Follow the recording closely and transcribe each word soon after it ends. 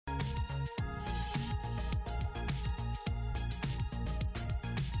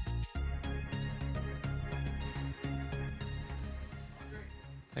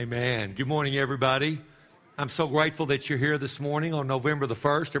Amen. Good morning, everybody. I'm so grateful that you're here this morning on November the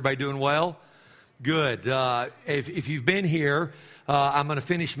 1st. Everybody doing well? Good. If you've been here, I'm going to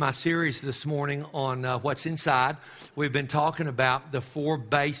finish my series this morning on what's inside. We've been talking about the four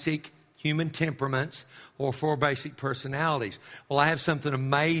basic human temperaments or four basic personalities. Well, I have something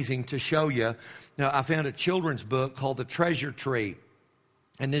amazing to show you. Now, I found a children's book called The Treasure Tree.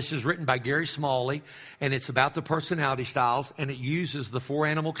 And this is written by Gary Smalley, and it's about the personality styles, and it uses the four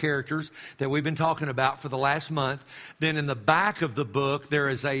animal characters that we've been talking about for the last month. Then in the back of the book, there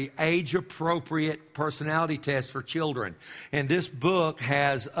is a age-appropriate personality test for children. And this book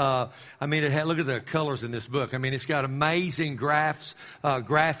has, look at the colors in this book. I mean, it's got amazing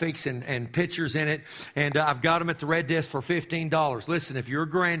graphics and pictures in it. And I've got them at the Red Desk for $15. Listen, if you're a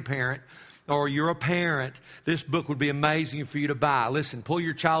grandparent, or you're a parent, this book would be amazing for you to buy. Listen, pull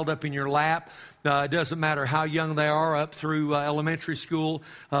your child up in your lap. It doesn't matter how young they are, up through elementary school,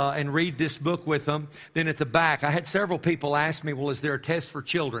 and read this book with them. Then at the back, I had several people ask me, well, is there a test for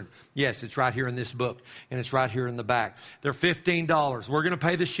children? Yes, it's right here in this book, and it's right here in the back. They're $15. We're going to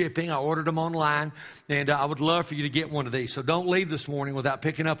pay the shipping. I ordered them online, and I would love for you to get one of these. So don't leave this morning without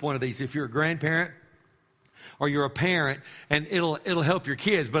picking up one of these. If you're a grandparent, or you're a parent, and it'll help your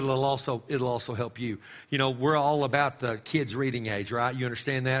kids, but it'll also help you. You know, we're all about the kids' reading age, right? You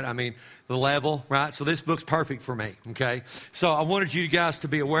understand that? I mean, the level, right? So this book's perfect for me, okay? So I wanted you guys to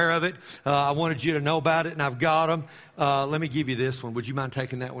be aware of it. I wanted you to know about it, and I've got them. Let me give you this one. Would you mind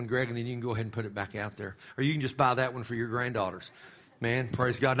taking that one, Greg? And then you can go ahead and put it back out there. Or you can just buy that one for your granddaughters. Man,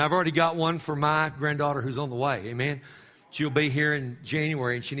 praise God. And I've already got one for my granddaughter who's on the way, amen? She'll be here in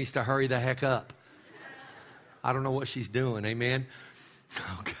January, and she needs to hurry the heck up. I don't know what she's doing. Amen.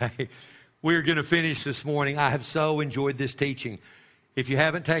 Okay. We're going to finish this morning. I have so enjoyed this teaching. If you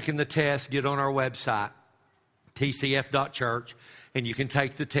haven't taken the test, get on our website, tcf.church, and you can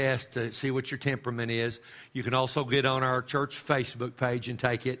take the test to see what your temperament is. You can also get on our church Facebook page and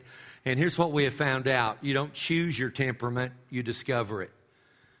take it. And here's what we have found out. You don't choose your temperament, you discover it.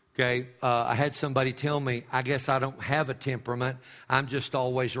 Okay. I had somebody tell me, I guess I don't have a temperament. I'm just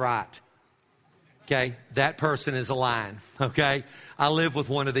always right. Okay, that person is a lion, okay? I live with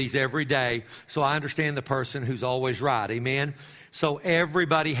one of these every day, so I understand the person who's always right, amen? So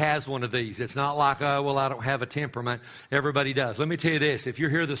everybody has one of these. It's not like, oh, well, I don't have a temperament. Everybody does. Let me tell you this. If you're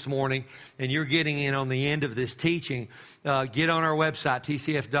here this morning and you're getting in on the end of this teaching, get on our website,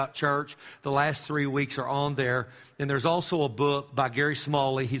 tcf.church. The last 3 weeks are on there. And there's also a book by Gary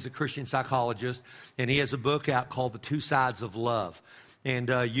Smalley. He's a Christian psychologist, and he has a book out called The Two Sides of Love.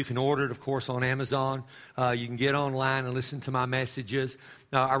 And you can order it, of course, on Amazon. You can get online and listen to my messages.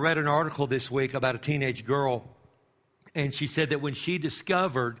 I read an article this week about a teenage girl, and she said that when she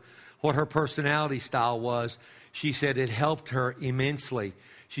discovered what her personality style was, she said it helped her immensely.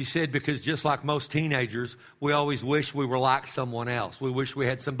 She said because just like most teenagers, we always wish we were like someone else. We wish we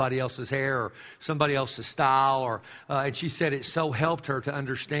had somebody else's hair or somebody else's style. And she said it so helped her to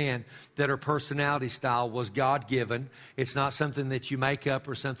understand that her personality style was God-given. It's not something that you make up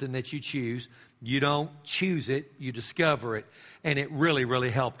or something that you choose. You don't choose it, you discover it. And it really,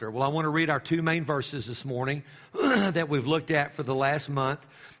 really helped her. Well, I want to read our two main verses this morning that we've looked at for the last month.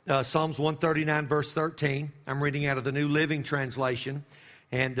 Psalms 139, verse 13. I'm reading out of the New Living Translation.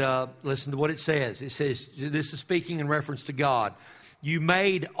 And listen to what it says. It says, this is speaking in reference to God. You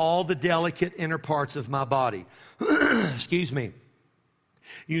made all the delicate inner parts of my body. Excuse me.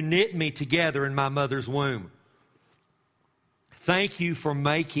 You knit me together in my mother's womb. Thank you for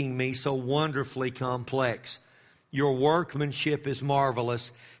making me so wonderfully complex. Your workmanship is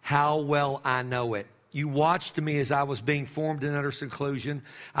marvelous. How well I know it. You watched me as I was being formed in utter seclusion.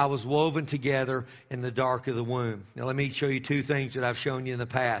 I was woven together in the dark of the womb. Now, let me show you two things that I've shown you in the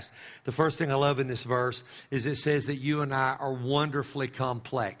past. The first thing I love in this verse is it says that you and I are wonderfully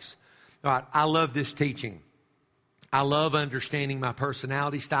complex. All right, I love this teaching. I love understanding my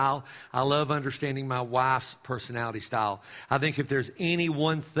personality style. I love understanding my wife's personality style. I think if there's any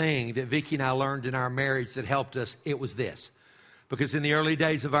one thing that Vicki and I learned in our marriage that helped us, it was this. Because in the early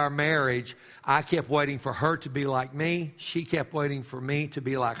days of our marriage, I kept waiting for her to be like me. She kept waiting for me to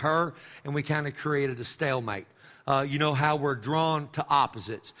be like her. And we kind of created a stalemate. You know how we're drawn to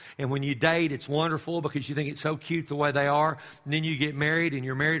opposites. And when you date, it's wonderful because you think it's so cute the way they are. And then you get married and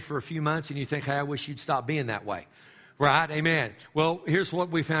you're married for a few months and you think, hey, I wish you'd stop being that way. Right? Amen. Well, here's what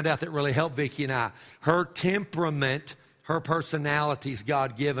we found out that really helped Vicki and I. Her temperament, her personality is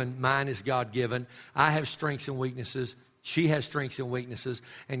God-given. Mine is God-given. I have strengths and weaknesses. She has strengths and weaknesses,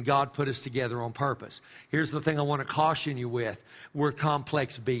 and God put us together on purpose. Here's the thing I want to caution you with. We're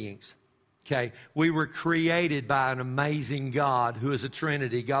complex beings. Okay, we were created by an amazing God who is a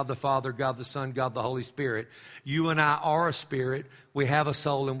Trinity, God the Father, God the Son, God the Holy Spirit. You and I are a spirit. We have a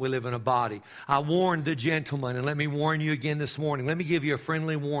soul and we live in a body. I warned the gentleman, and let me warn you again this morning. Let me give you a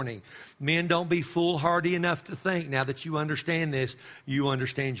friendly warning. Men, don't be foolhardy enough to think now that you understand this, you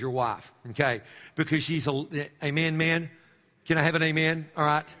understand your wife. Okay, because she's amen, men. Can I have an amen? All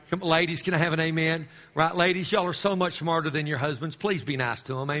right. Come, ladies, can I have an amen? Right, ladies, y'all are so much smarter than your husbands. Please be nice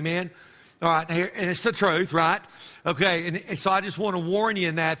to them. Amen. All right, and it's the truth, right? Okay, and so I just want to warn you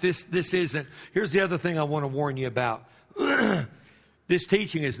in that this isn't. Here's the other thing I want to warn you about. This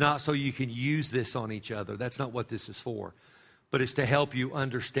teaching is not so you can use this on each other. That's not what this is for. But it's to help you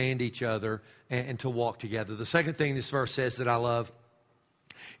understand each other and to walk together. The second thing this verse says that I love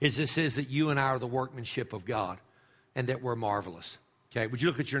is it says that you and I are the workmanship of God and that we're marvelous. Okay, would you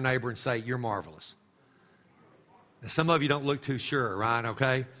look at your neighbor and say, you're marvelous? Now, some of you don't look too sure, right?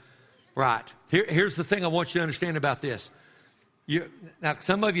 Okay. Right. Here's the thing I want you to understand about this. Now,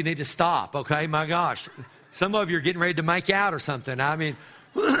 some of you need to stop, okay? My gosh. Some of you are getting ready to make out or something. I mean,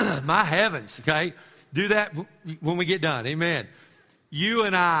 my heavens, okay? Do that when we get done. Amen. You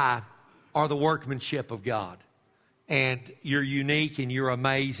and I are the workmanship of God. And you're unique and you're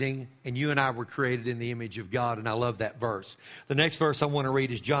amazing. And you and I were created in the image of God. And I love that verse. The next verse I want to read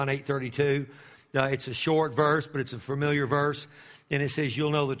is John 8:32. It's a short verse, but it's a familiar verse. And it says,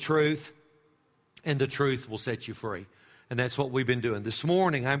 you'll know the truth, and the truth will set you free. And that's what we've been doing. This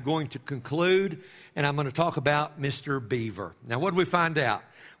morning, I'm going to conclude, and I'm going to talk about Mr. Beaver. Now, what did we find out?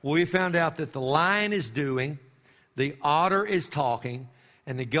 Well, we found out that the lion is doing, the otter is talking,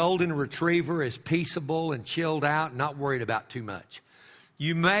 and the golden retriever is peaceable and chilled out and not worried about too much.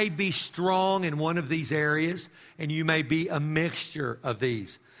 You may be strong in one of these areas, and you may be a mixture of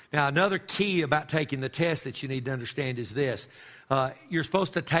these. Now, another key about taking the test that you need to understand is this. You're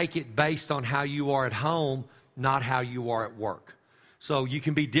supposed to take it based on how you are at home, not how you are at work. So you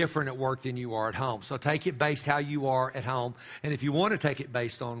can be different at work than you are at home. So take it based how you are at home. And if you want to take it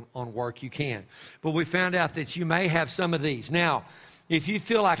based on work, you can. But we found out that you may have some of these. Now, if you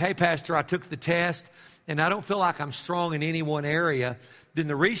feel like, hey, Pastor, I took the test and I don't feel like I'm strong in any one area, then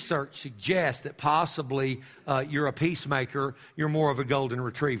the research suggests that possibly you're a peacemaker, you're more of a golden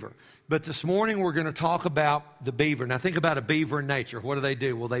retriever. But this morning we're going to talk about the beaver. Now think about a beaver in nature. What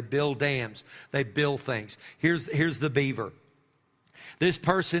do? Well, they build dams. They build things. Here's the beaver. This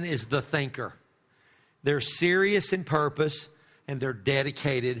person is the thinker. They're serious in purpose and they're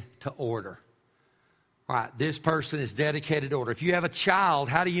dedicated to order. All right, this person is dedicated to order. If you have a child,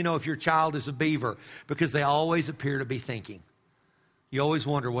 how do you know if your child is a beaver? Because they always appear to be thinking. You always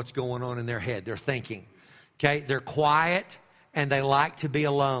wonder what's going on in their head. They're thinking. Okay, they're quiet and they like to be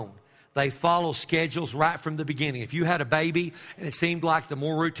alone. They follow schedules right from the beginning. If you had a baby and it seemed like the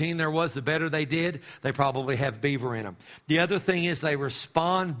more routine there was, the better they did, they probably have beaver in them. The other thing is they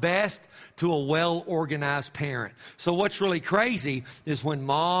respond best to a well-organized parent. So what's really crazy is when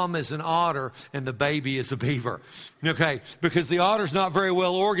mom is an otter and the baby is a beaver. Okay, because the otter's not very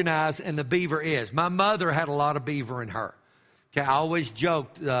well organized and the beaver is. My mother had a lot of beaver in her. Okay, I always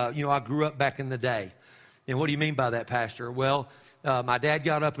joked, I grew up back in the day. And what do you mean by that, Pastor? Well, my dad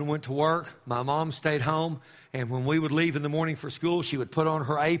got up and went to work. My mom stayed home. And when we would leave in the morning for school, she would put on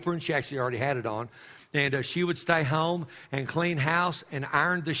her apron. She actually already had it on. And she would stay home and clean house and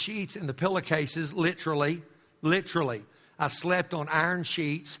iron the sheets and the pillowcases, literally. I slept on iron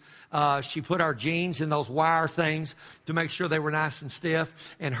sheets. She put our jeans in those wire things to make sure they were nice and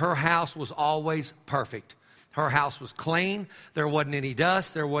stiff. And her house was always perfect. Her house was clean. There wasn't any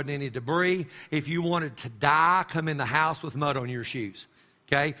dust. There wasn't any debris. If you wanted to die, come in the house with mud on your shoes.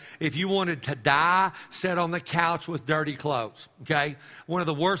 Okay? If you wanted to die, sit on the couch with dirty clothes. Okay? One of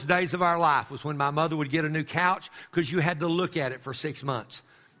the worst days of our life was when my mother would get a new couch because you had to look at it for 6 months.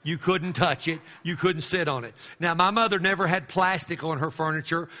 You couldn't touch it. You couldn't sit on it. Now, my mother never had plastic on her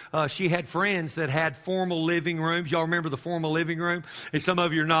furniture. She had friends that had formal living rooms. Y'all remember the formal living room? And some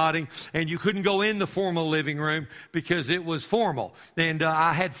of you are nodding. And you couldn't go in the formal living room because it was formal. And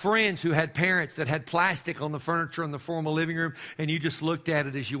I had friends who had parents that had plastic on the furniture in the formal living room. And you just looked at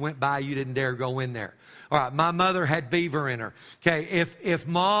it as you went by. You didn't dare go in there. All right, my mother had beaver in her. Okay, if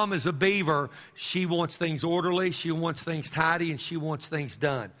mom is a beaver, she wants things orderly, she wants things tidy, and she wants things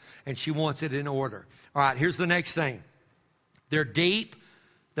done. And she wants it in order. All right, here's the next thing. They're deep,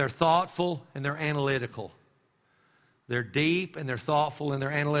 they're thoughtful, and they're analytical. They're deep, and they're thoughtful, and they're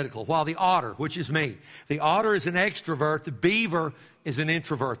analytical. While the otter, which is me, the otter is an extrovert, the beaver is an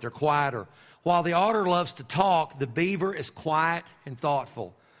introvert. They're quieter. While the otter loves to talk, the beaver is quiet and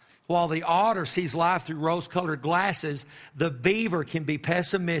thoughtful. While the otter sees life through rose-colored glasses, the beaver can be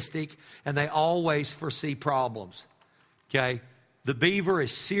pessimistic, and they always foresee problems. Okay? The beaver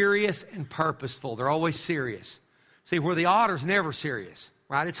is serious and purposeful. They're always serious. See, where the otter's never serious,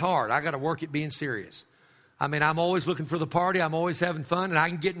 right? It's hard. I got to work at being serious. I mean, I'm always looking for the party. I'm always having fun, and I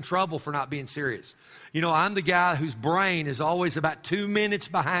can get in trouble for not being serious. You know, I'm the guy whose brain is always about 2 minutes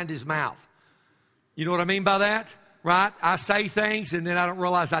behind his mouth. You know what I mean by that? Right? I say things, and then I don't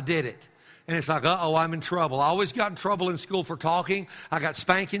realize I did it. And it's like, uh-oh, I'm in trouble. I always got in trouble in school for talking. I got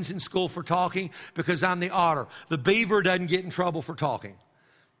spankings in school for talking because I'm the otter. The beaver doesn't get in trouble for talking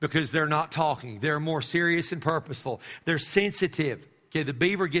because they're not talking. They're more serious and purposeful. They're sensitive. Okay, the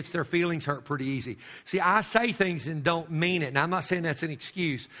beaver gets their feelings hurt pretty easy. See, I say things and don't mean it. And I'm not saying that's an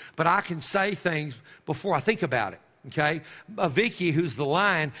excuse, but I can say things before I think about it. Okay, Vicky, who's the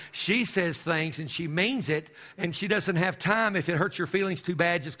lion, she says things and she means it, and she doesn't have time. If it hurts your feelings too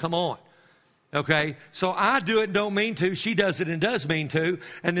bad, just come on. Okay, so I do it and don't mean to. She does it and does mean to.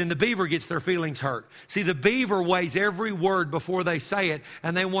 And then the beaver gets their feelings hurt. See, the beaver weighs every word before they say it,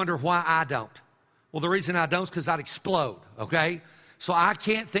 and they wonder why I don't. Well, the reason I don't is because I'd explode. Okay, so I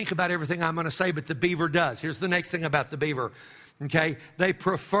can't think about everything I'm going to say, but the beaver does. Here's the next thing about the beaver. Okay, they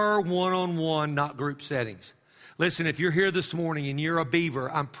prefer one-on-one, not group settings. Listen, if you're here this morning and you're a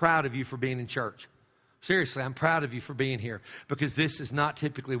beaver, I'm proud of you for being in church. Seriously, I'm proud of you for being here because this is not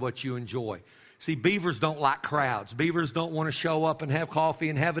typically what you enjoy. See, beavers don't like crowds. Beavers don't want to show up and have coffee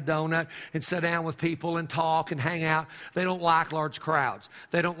and have a donut and sit down with people and talk and hang out. They don't like large crowds.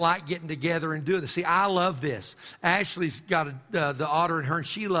 They don't like getting together and doing this. See, I love this. Ashley's got the otter in her, and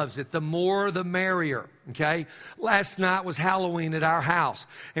she loves it. The more, the merrier. Okay? Last night was Halloween at our house,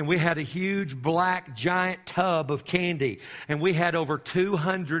 and we had a huge black giant tub of candy, and we had over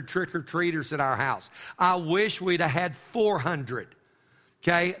 200 trick-or-treaters at our house. I wish we'd have had 400.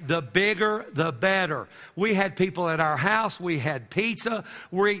 Okay, the bigger, the better. We had people at our house. We had pizza.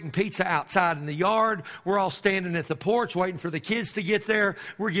 We're eating pizza outside in the yard. We're all standing at the porch waiting for the kids to get there.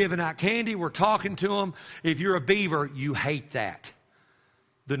 We're giving out candy. We're talking to them. If you're a beaver, you hate that.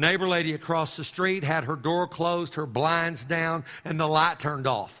 The neighbor lady across the street had her door closed, her blinds down, and the light turned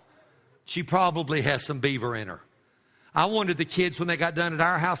off. She probably has some beaver in her. I wanted the kids, when they got done at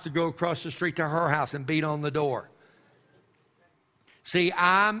our house, to go across the street to her house and beat on the door. See,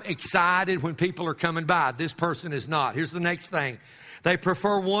 I'm excited when people are coming by. This person is not. Here's the next thing. They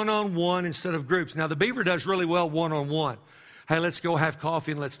prefer one-on-one instead of groups. Now, the beaver does really well one-on-one. Hey, let's go have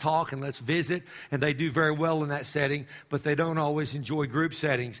coffee and let's talk and let's visit. And they do very well in that setting, but they don't always enjoy group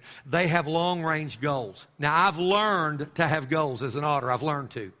settings. They have long-range goals. Now, I've learned to have goals as an otter. I've learned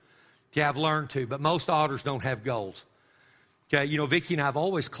to. Okay, I've learned to, but most otters don't have goals. Okay, you know, Vicki and I have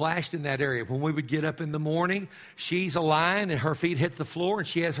always clashed in that area. When we would get up in the morning, she's a lion and her feet hit the floor and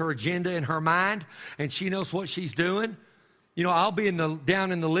she has her agenda in her mind and she knows what she's doing. You know, I'll be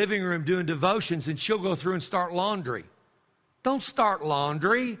down in the living room doing devotions and she'll go through and start laundry. Don't start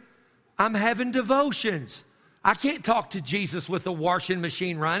laundry. I'm having devotions. I can't talk to Jesus with the washing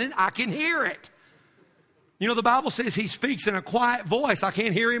machine running. I can hear it. You know, the Bible says he speaks in a quiet voice. I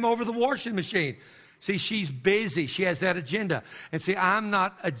can't hear him over the washing machine. See, she's busy. She has that agenda. And see, I'm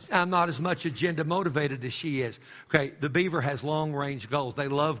not as much agenda motivated as she is. Okay, the beaver has long-range goals. They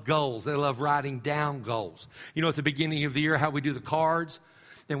love goals. They love writing down goals. You know, at the beginning of the year, how we do the cards,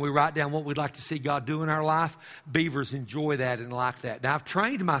 and we write down what we'd like to see God do in our life. Beavers enjoy that and like that. Now, I've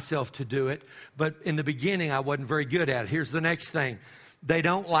trained myself to do it, but in the beginning, I wasn't very good at it. Here's the next thing. They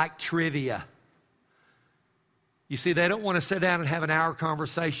don't like trivia. You see, they don't want to sit down and have an hour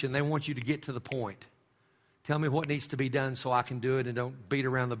conversation. They want you to get to the point. Tell me what needs to be done so I can do it, and don't beat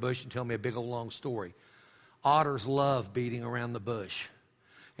around the bush and tell me a big old long story. Otters love beating around the bush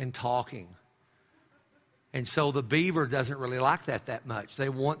and talking. And so the beaver doesn't really like that much. They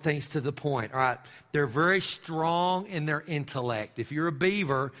want things to the point. All right, they're very strong in their intellect. If you're a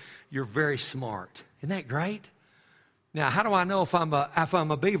beaver, you're very smart. Isn't that great? Now, how do I know if I'm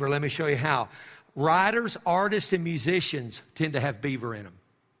a beaver? Let me show you how. Writers, artists, and musicians tend to have beaver in them.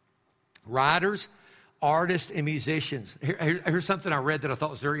 Writers, artists, and musicians. Here's something I read that I thought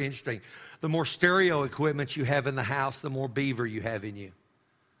was very interesting. The more stereo equipment you have in the house, the more beaver you have in you.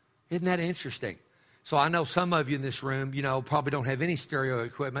 Isn't that interesting? So I know some of you in this room, you know, probably don't have any stereo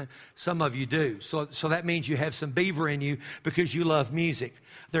equipment. Some of you do. So that means you have some beaver in you because you love music.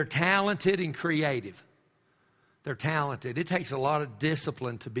 They're talented and creative. They're talented. It takes a lot of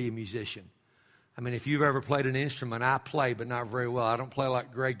discipline to be a musician. I mean, if you've ever played an instrument, I play, but not very well. I don't play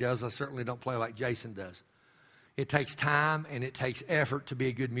like Greg does. I certainly don't play like Jason does. It takes time and it takes effort to be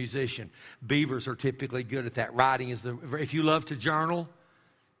a good musician. Beavers are typically good at that. Writing is if you love to journal,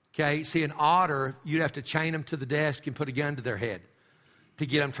 Okay, see, an otter, you'd have to chain them to the desk and put a gun to their head to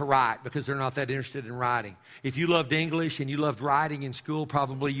get them to write because they're not that interested in writing. If you loved English and you loved writing in school,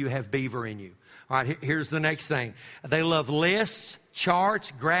 probably you have beaver in you. All right, here's the next thing. They love lists,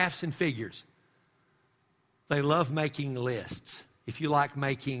 charts, graphs, and figures. They love making lists. If you like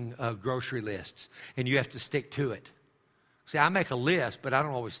making grocery lists and you have to stick to it. See, I make a list, but I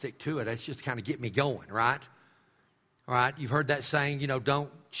don't always stick to it. That's just to kind of get me going, right? All right, you've heard that saying, don't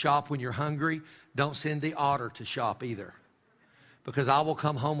shop when you're hungry. Don't send the otter to shop either. Because I will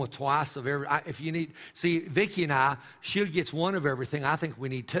come home with twice of every, if you need, see, Vicki and I, she gets one of everything. I think we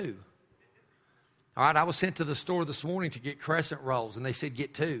need two. All right, I was sent to the store this morning to get crescent rolls, and they said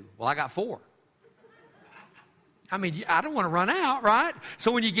get two. Well, I got 4. I mean, I don't want to run out, right?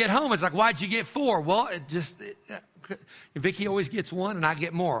 So when you get home, it's like, why'd you get 4? Well, Vicki always gets 1, and I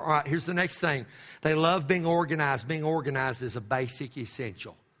get more. All right, here's the next thing. They love being organized. Being organized is a basic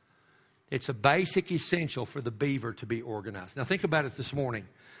essential. It's a basic essential for the beaver to be organized. Now, think about it this morning.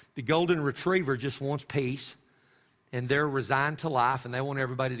 The golden retriever just wants peace, and they're resigned to life, and they want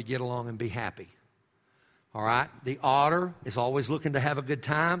everybody to get along and be happy. All right? The otter is always looking to have a good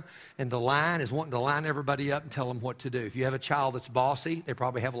time, and the lion is wanting to line everybody up and tell them what to do. If you have a child that's bossy, they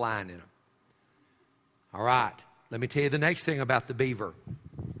probably have a lion in them. All right. Let me tell you the next thing about the beaver.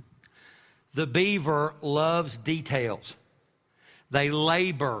 The beaver loves details. They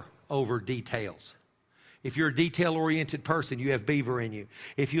labor over details. If you're a detail-oriented person, you have beaver in you.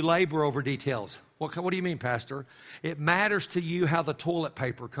 If you labor over details, what do you mean, Pastor? It matters to you how the toilet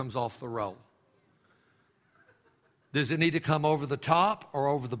paper comes off the roll. Does it need to come over the top or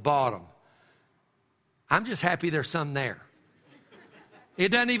over the bottom? I'm just happy there's some there. It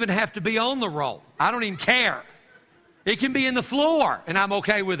doesn't even have to be on the roll. I don't even care. It can be in the floor, and I'm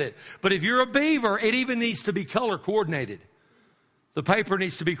okay with it. But if you're a beaver, it even needs to be color coordinated. The paper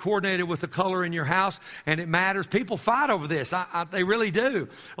needs to be coordinated with the color in your house, and it matters. People fight over this. They really do.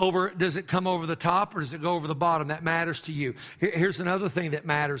 Does it come over the top or does it go over the bottom? That matters to you. Here's another thing that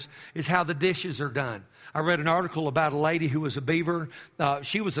matters is how the dishes are done. I read an article about a lady who was a beaver.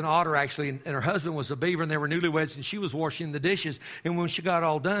 She was an otter, actually, and her husband was a beaver, and they were newlyweds, and she was washing the dishes. And when she got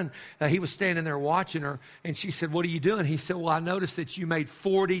all done, he was standing there watching her, and she said, "What are you doing?" He said, "Well, I noticed that you made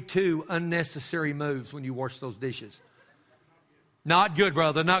 42 unnecessary moves when you washed those dishes." Not good,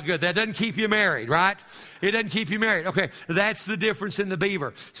 brother, not good. That doesn't keep you married, right? It doesn't keep you married. Okay, that's the difference in the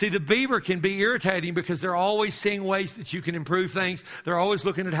beaver. See, the beaver can be irritating because they're always seeing ways that you can improve things. They're always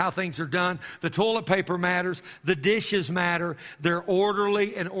looking at how things are done. The toilet paper matters. The dishes matter. They're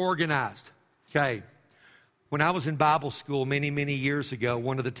orderly and organized. Okay, when I was in Bible school many, many years ago,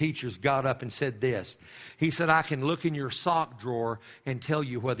 one of the teachers got up and said this. He said, "I can look in your sock drawer and tell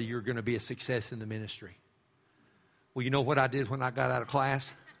you whether you're going to be a success in the ministry." Well, you know what I did when I got out of class?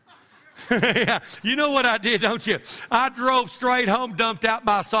 Yeah, you know what I did, don't you? I drove straight home, dumped out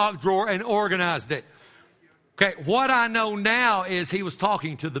my sock drawer, and organized it. Okay, what I know now is he was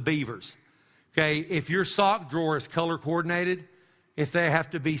talking to the beavers. Okay, if your sock drawer is color coordinated, if they have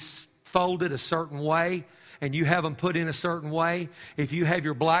to be folded a certain way, and you have them put in a certain way, if you have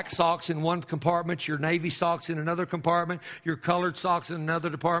your black socks in one compartment, your navy socks in another compartment, your colored socks in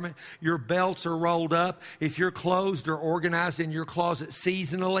another department, your belts are rolled up, if your clothes are organized in your closet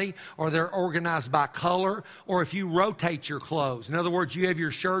seasonally, or they're organized by color, or if you rotate your clothes. In other words, you have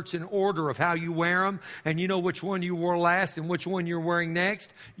your shirts in order of how you wear them, and you know which one you wore last and which one you're wearing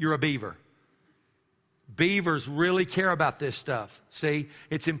next, you're a beaver. Beavers really care about this stuff. See,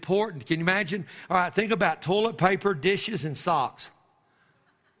 it's important. Can you imagine? All right, think about toilet paper, dishes, and socks.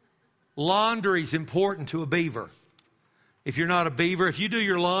 Laundry's important to a beaver. If you're not a beaver, if you do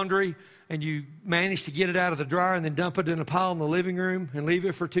your laundry and you manage to get it out of the dryer and then dump it in a pile in the living room and leave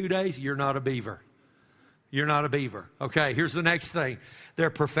it for 2 days, you're not a beaver. You're not a beaver. Okay, here's the next thing. They're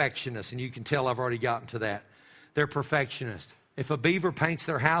perfectionists, and you can tell I've already gotten to that. They're perfectionists. If a beaver paints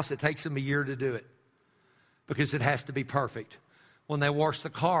their house, it takes them a year to do it, because it has to be perfect. When they wash the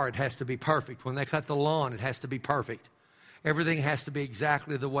car, it has to be perfect. When they cut the lawn, it has to be perfect. Everything has to be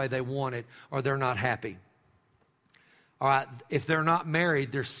exactly the way they want it, or they're not happy. All right, if they're not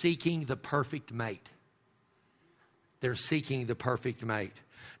married, they're seeking the perfect mate. They're seeking the perfect mate.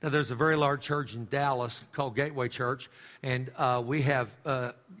 Now, there's a very large church in Dallas called Gateway Church, and we have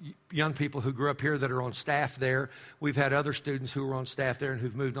young people who grew up here that are on staff there. We've had other students who are on staff there and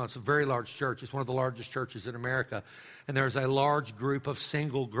who've moved on. It's a very large church. It's one of the largest churches in America. And there's a large group of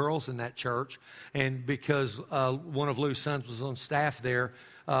single girls in that church. And because one of Lou's sons was on staff there,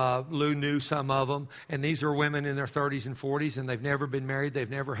 Lou knew some of them. And these are women in their 30s and 40s, and they've never been married. They've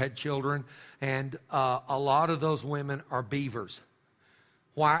never had children. And a lot of those women are beavers.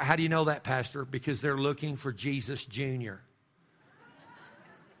 Why? How do you know that, Pastor? Because they're looking for Jesus Jr.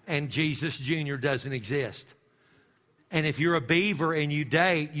 And Jesus Jr. doesn't exist. And if you're a beaver and you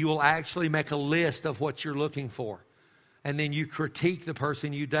date, you will actually make a list of what you're looking for. And then you critique the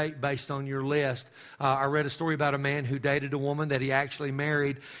person you date based on your list. I read a story about a man who dated a woman that he actually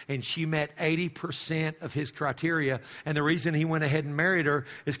married, and she met 80% of his criteria. And the reason he went ahead and married her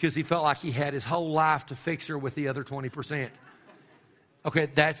is because he felt like he had his whole life to fix her with the other 20%. Okay,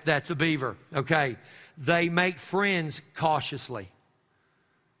 that's a beaver. Okay, they make friends cautiously.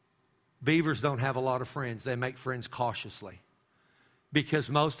 Beavers don't have a lot of friends. They make friends cautiously because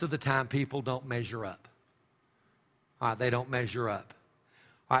most of the time people don't measure up. All right, they don't measure up.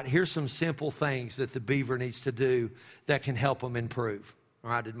 All right, here's some simple things that the beaver needs to do that can help them improve.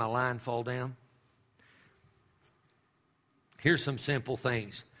 All right, did my line fall down? Here's some simple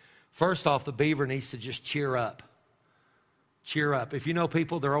things. First off, the beaver needs to just cheer up. Cheer up. If you know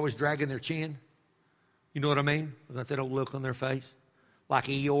people, they're always dragging their chin. You know what I mean? That they don't look on their face. Like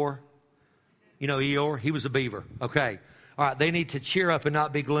Eeyore. You know Eeyore? He was a beaver. Okay. All right, they need to cheer up and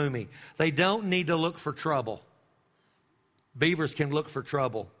not be gloomy. They don't need to look for trouble. Beavers can look for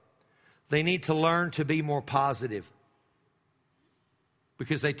trouble. They need to learn to be more positive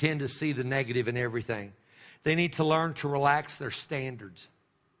because they tend to see the negative in everything. They need to learn to relax their standards.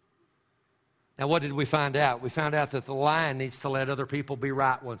 Now, what did we find out? We found out that the lion needs to let other people be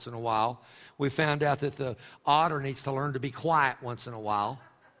right once in a while. We found out that the otter needs to learn to be quiet once in a while.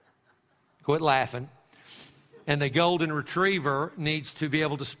 Quit laughing. And the golden retriever needs to be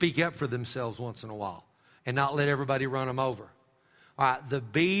able to speak up for themselves once in a while and not let everybody run them over. All right, the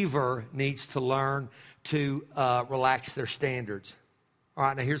beaver needs to learn to relax their standards. All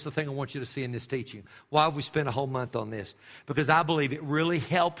right, now here's the thing I want you to see in this teaching. Why have we spent a whole month on this? Because I believe it really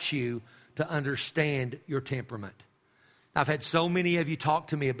helps you to understand your temperament. I've had so many of you talk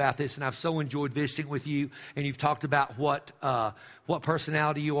to me about this, and I've so enjoyed visiting with you, and you've talked about what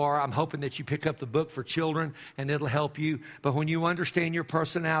personality you are. I'm hoping that you pick up the book for children, and it'll help you. But when you understand your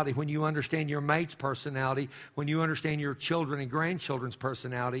personality, when you understand your mate's personality, when you understand your children and grandchildren's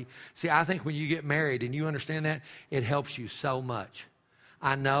personality, see, I think when you get married and you understand that, it helps you so much.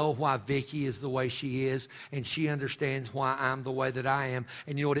 I know why Vicki is the way she is, and she understands why I'm the way that I am.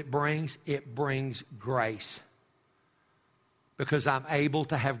 And you know what it brings? It brings grace. Because I'm able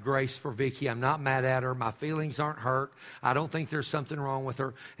to have grace for Vicki. I'm not mad at her. My feelings aren't hurt. I don't think there's something wrong with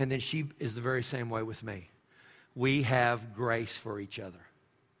her. And then she is the very same way with me. We have grace for each other.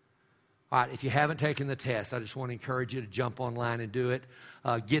 All right, if you haven't taken the test, I just want to encourage you to jump online and do it.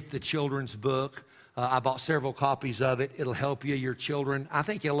 Get the children's book. I bought several copies of it. It'll help you. Your children, I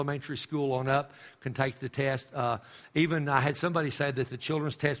think elementary school on up, can take the test. Even I had somebody say that the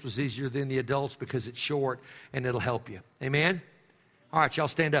children's test was easier than the adults because it's short and it'll help you. Amen? All right, y'all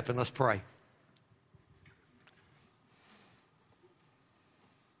stand up and let's pray.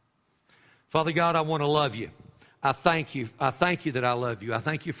 Father God, I want to love you. I thank you. I thank you that I love you. I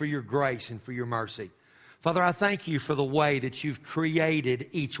thank you for your grace and for your mercy. Father, I thank you for the way that you've created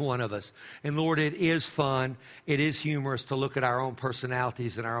each one of us. And Lord, it is fun, it is humorous to look at our own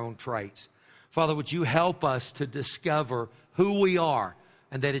personalities and our own traits. Father, would you help us to discover who we are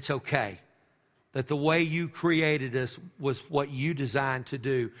and that it's okay? That the way you created us was what you designed to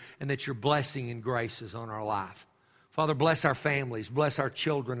do, and that your blessing and grace is on our life. Father, bless our families, bless our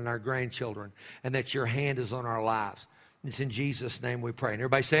children and our grandchildren, and that your hand is on our lives. It's in Jesus' name we pray. And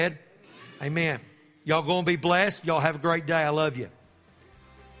everybody said, amen. Y'all going to be blessed. Y'all have a great day. I love you.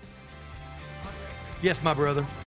 Yes, my brother.